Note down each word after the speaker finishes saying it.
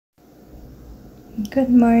Good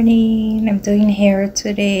morning. I'm doing hair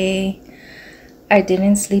today. I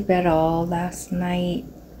didn't sleep at all last night.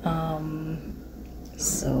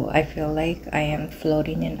 So I feel like I am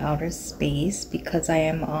floating in outer space because I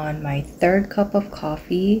am on my third cup of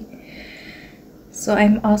coffee. So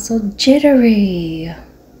I'm also jittery.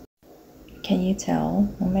 Can you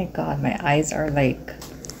tell? Oh my god, my eyes are like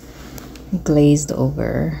glazed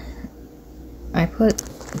over. I put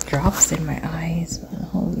drops in my eyes, but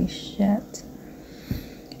holy shit.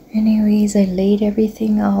 Anyways, I laid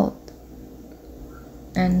everything out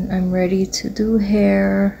and I'm ready to do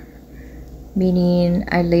hair, meaning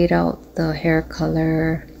I laid out the hair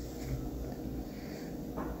color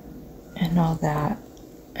and all that.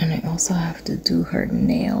 And I also have to do her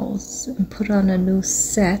nails and put on a new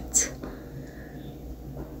set.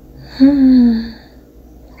 I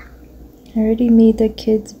already made the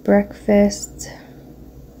kids breakfast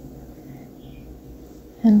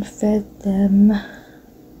and fed them.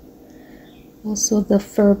 Also the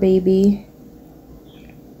fur baby.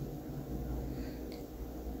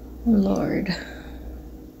 Lord,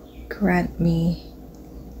 grant me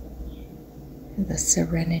the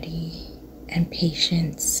serenity and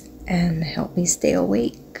patience and help me stay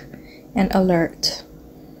awake and alert.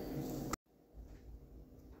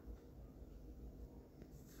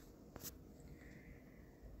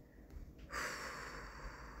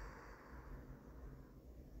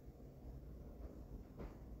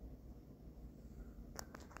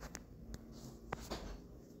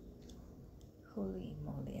 Holy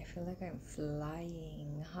moly, I feel like I'm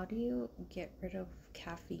flying. How do you get rid of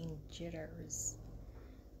caffeine jitters?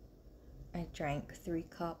 I drank 3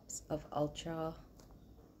 cups of ultra,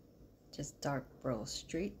 just dark roast,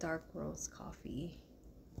 straight dark roast coffee.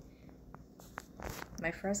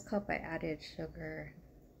 My first cup I added sugar.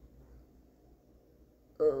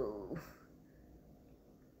 Oh.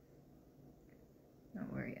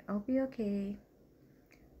 Don't worry, I'll be okay.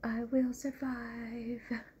 I will survive.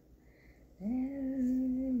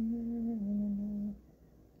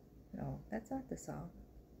 No, that's not the song.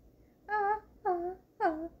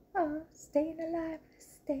 Staying alive,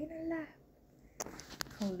 staying alive.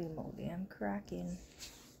 Holy moly, I'm cracking.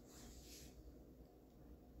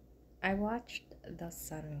 I watched the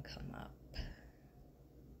sun come up.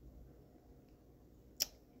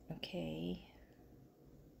 Okay.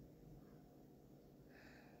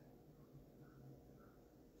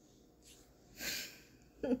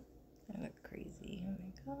 I look crazy. Oh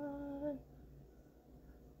my god.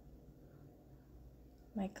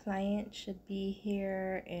 My client should be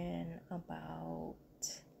here in about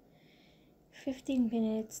 15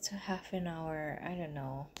 minutes to half an hour. I don't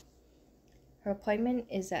know. Her appointment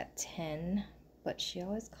is at 10, but she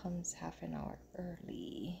always comes half an hour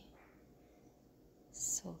early.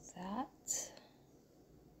 So that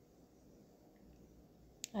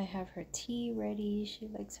I have her tea ready. She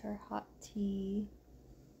likes her hot tea.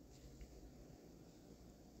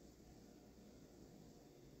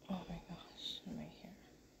 Oh my gosh, my hair.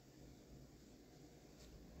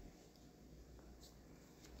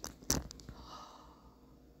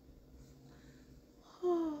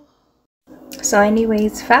 So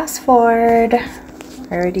anyways, fast forward.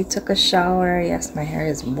 I already took a shower. Yes, my hair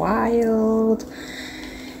is wild.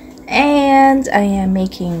 And I am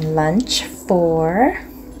making lunch for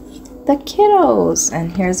the kiddos.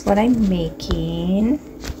 And here's what I'm making.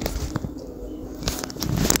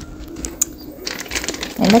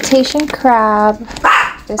 Imitation crab.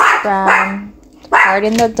 This brand.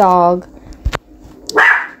 Pardon the dog.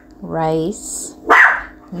 Rice.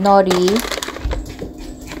 Nori.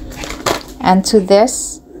 And to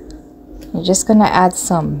this, you're just gonna add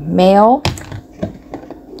some mayo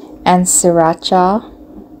and sriracha.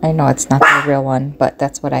 I know it's not the real one, but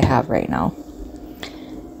that's what I have right now.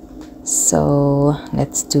 So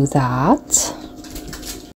let's do that.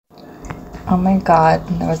 Oh my god,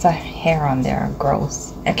 there was a hair on there.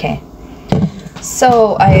 Gross. Okay.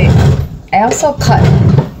 So I also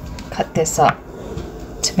cut this up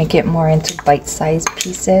to make it more into bite-sized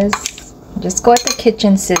pieces. Just go with the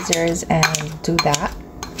kitchen scissors and do that.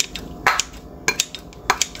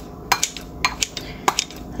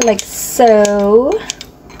 Like so.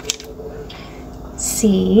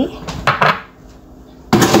 See?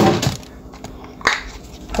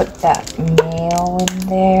 Put that mayo in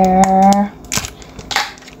there.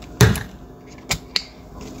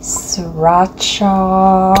 Sriracha.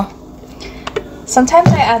 Sometimes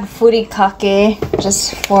I add furikake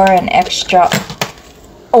just for an extra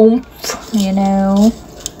oomph, you know.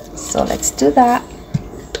 So let's do that.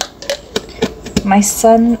 My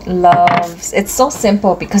son loves, it's so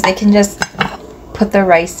simple because they can just put the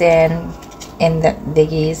rice in in the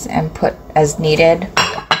biggies and put as needed.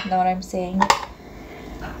 Know what I'm saying?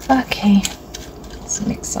 Okay, let's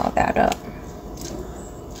mix all that up.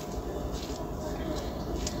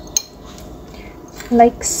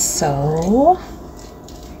 Like so.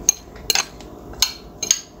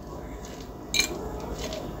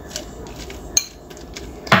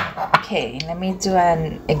 Okay, let me do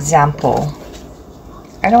an example.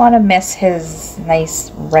 I don't want to mess his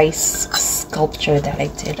nice rice sculpture that I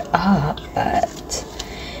did up, but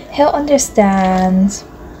he'll understand.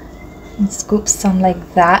 And scoop some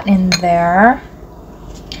like that in there.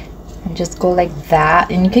 And just go like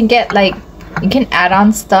that. And you can get like, you can add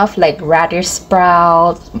on stuff like radish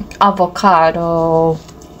sprout, avocado,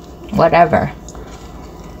 whatever.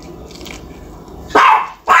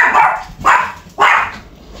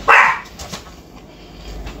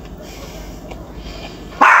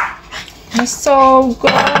 It's so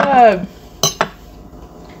good.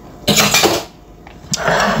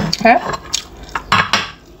 Okay.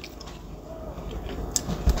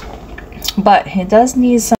 But it does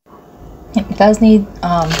need some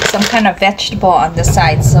kind of vegetable on the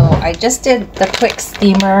side. So I just did the quick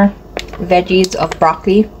steamer veggies of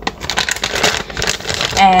broccoli.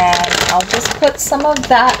 And I'll just put some of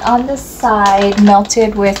that on the side,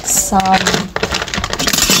 melted with some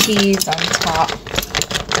cheese on top.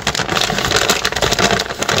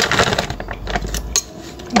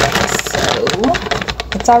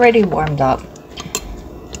 It's already warmed up.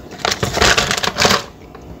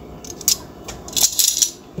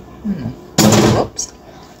 Whoops.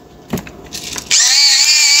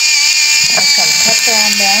 Add some pepper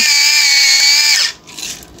on there.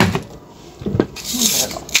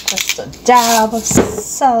 Just a dab of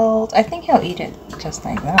salt. I think he'll eat it just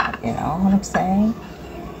like that, you know what I'm saying?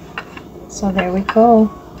 So there we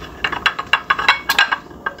go.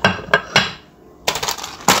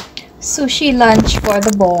 Sushi lunch for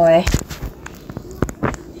the boy.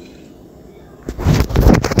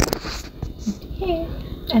 Okay,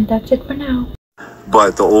 and that's it for now.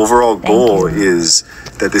 But the overall goal is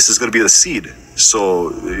that this is going to be the seed. So,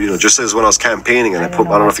 you know, just as when I was campaigning and I don't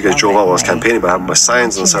know if you guys drove out when I was campaigning, but I have my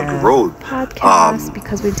signs on the side of the road.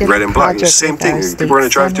 Because we did red and black. Same thing. People are going to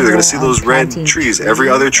drive through. They're going to see those red trees. Every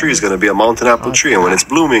other tree is going to be a mountain apple tree. And when it's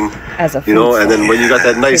blooming, you know, and then when you got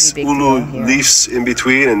that nice ulu leaves in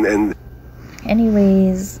between and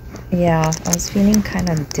anyways, yeah, I was feeling kind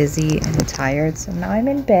of dizzy and tired. So now I'm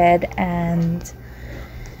in bed and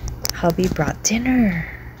hubby brought dinner,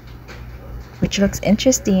 which looks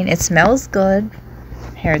interesting. It smells good.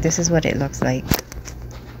 Here, this is what it looks like.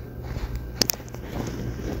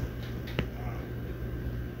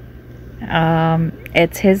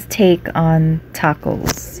 It's his take on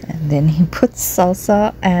tacos, and then he puts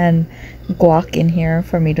salsa and guac in here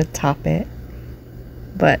for me to top it.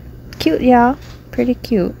 But cute, yeah, pretty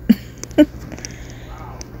cute.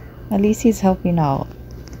 At least he's helping out,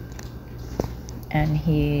 and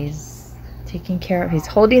he's taking care of, he's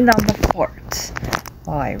holding down the fort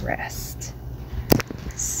while I rest.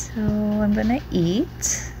 So I'm gonna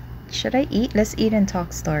eat. Should I eat? Let's eat and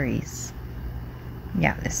talk stories.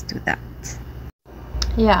 Yeah, let's do that.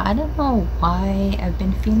 Yeah, I don't know why I've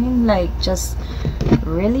been feeling like just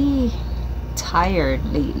really tired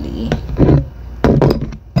lately.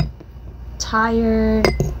 Tired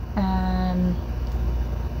and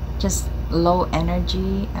just low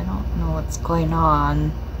energy. I don't know what's going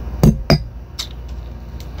on.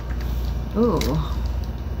 Ooh,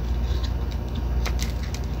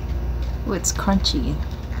 it's crunchy.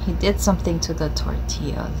 He did something to the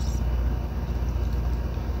tortillas.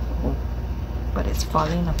 Oh, but it's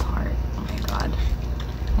falling apart. Oh my god.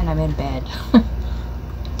 And I'm in bed.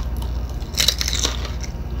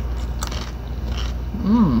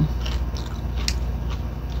 Mmm.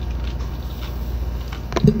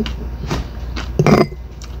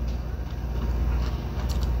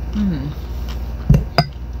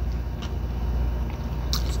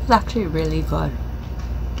 This is actually really good.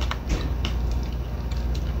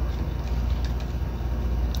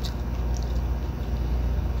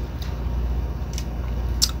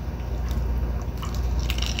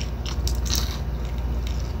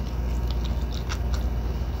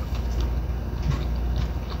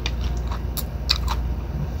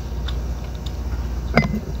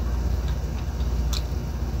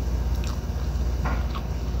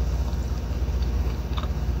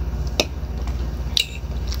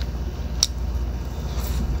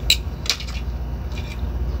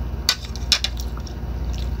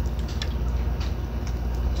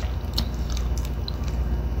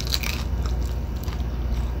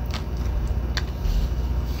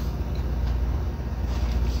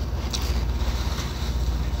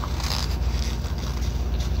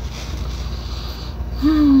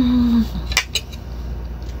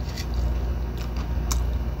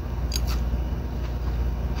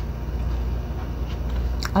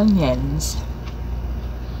 onions.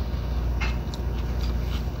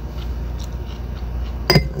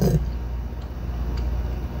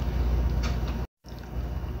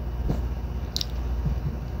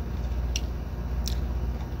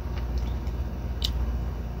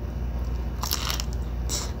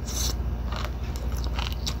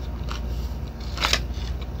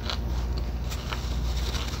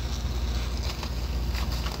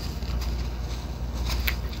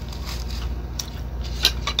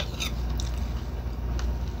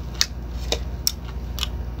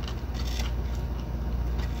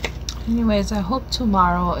 Anyways, I hope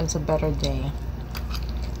tomorrow is a better day.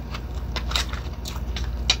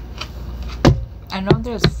 I know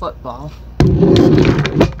there's football.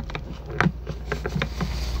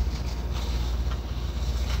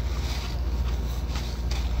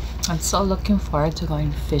 I'm so looking forward to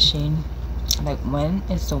going fishing. Like, when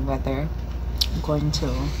is the weather going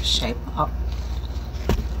to shape up?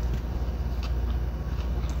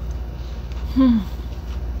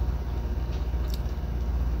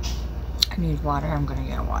 I need water. I'm gonna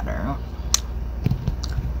get water.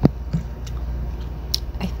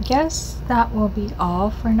 I guess that will be all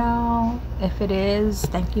for now. If it is,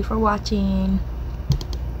 thank you for watching.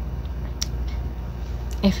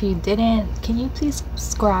 If you didn't, can you please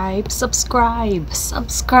subscribe.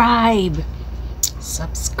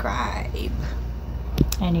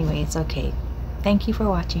 Anyways, okay. Thank you for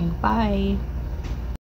watching. Bye.